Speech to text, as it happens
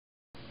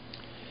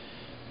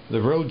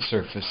The road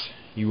surface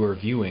you are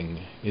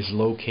viewing is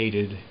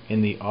located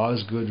in the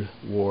Osgoode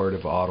ward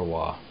of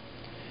Ottawa.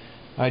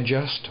 I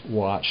just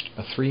watched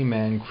a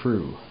three-man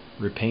crew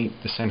repaint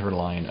the center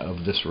line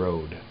of this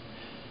road.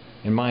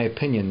 In my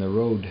opinion, the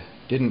road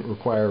didn't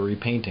require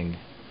repainting.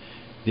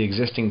 The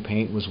existing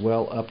paint was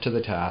well up to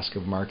the task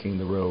of marking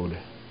the road.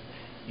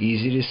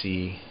 Easy to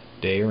see,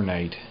 day or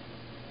night.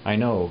 I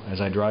know,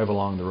 as I drive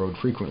along the road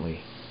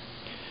frequently.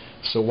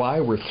 So why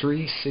were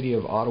 3 City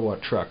of Ottawa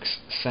trucks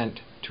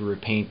sent to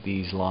repaint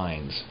these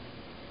lines?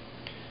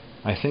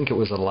 I think it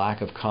was a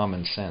lack of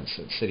common sense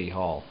at City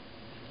Hall.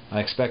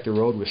 I expect the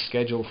road was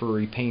scheduled for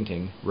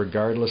repainting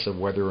regardless of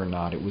whether or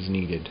not it was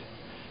needed.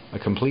 A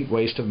complete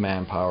waste of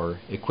manpower,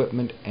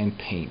 equipment, and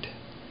paint.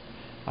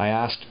 I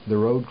asked the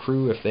road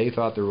crew if they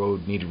thought the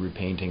road needed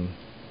repainting.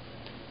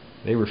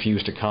 They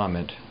refused to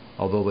comment,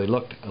 although they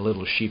looked a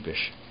little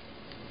sheepish.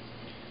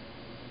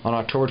 On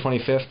October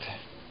 25th,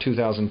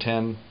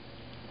 2010,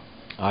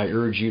 I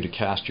urge you to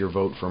cast your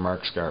vote for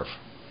Mark Scarf.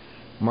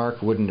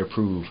 Mark wouldn't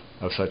approve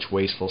of such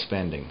wasteful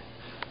spending.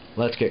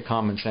 Let's get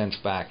common sense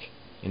back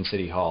in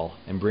City Hall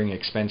and bring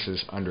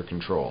expenses under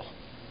control.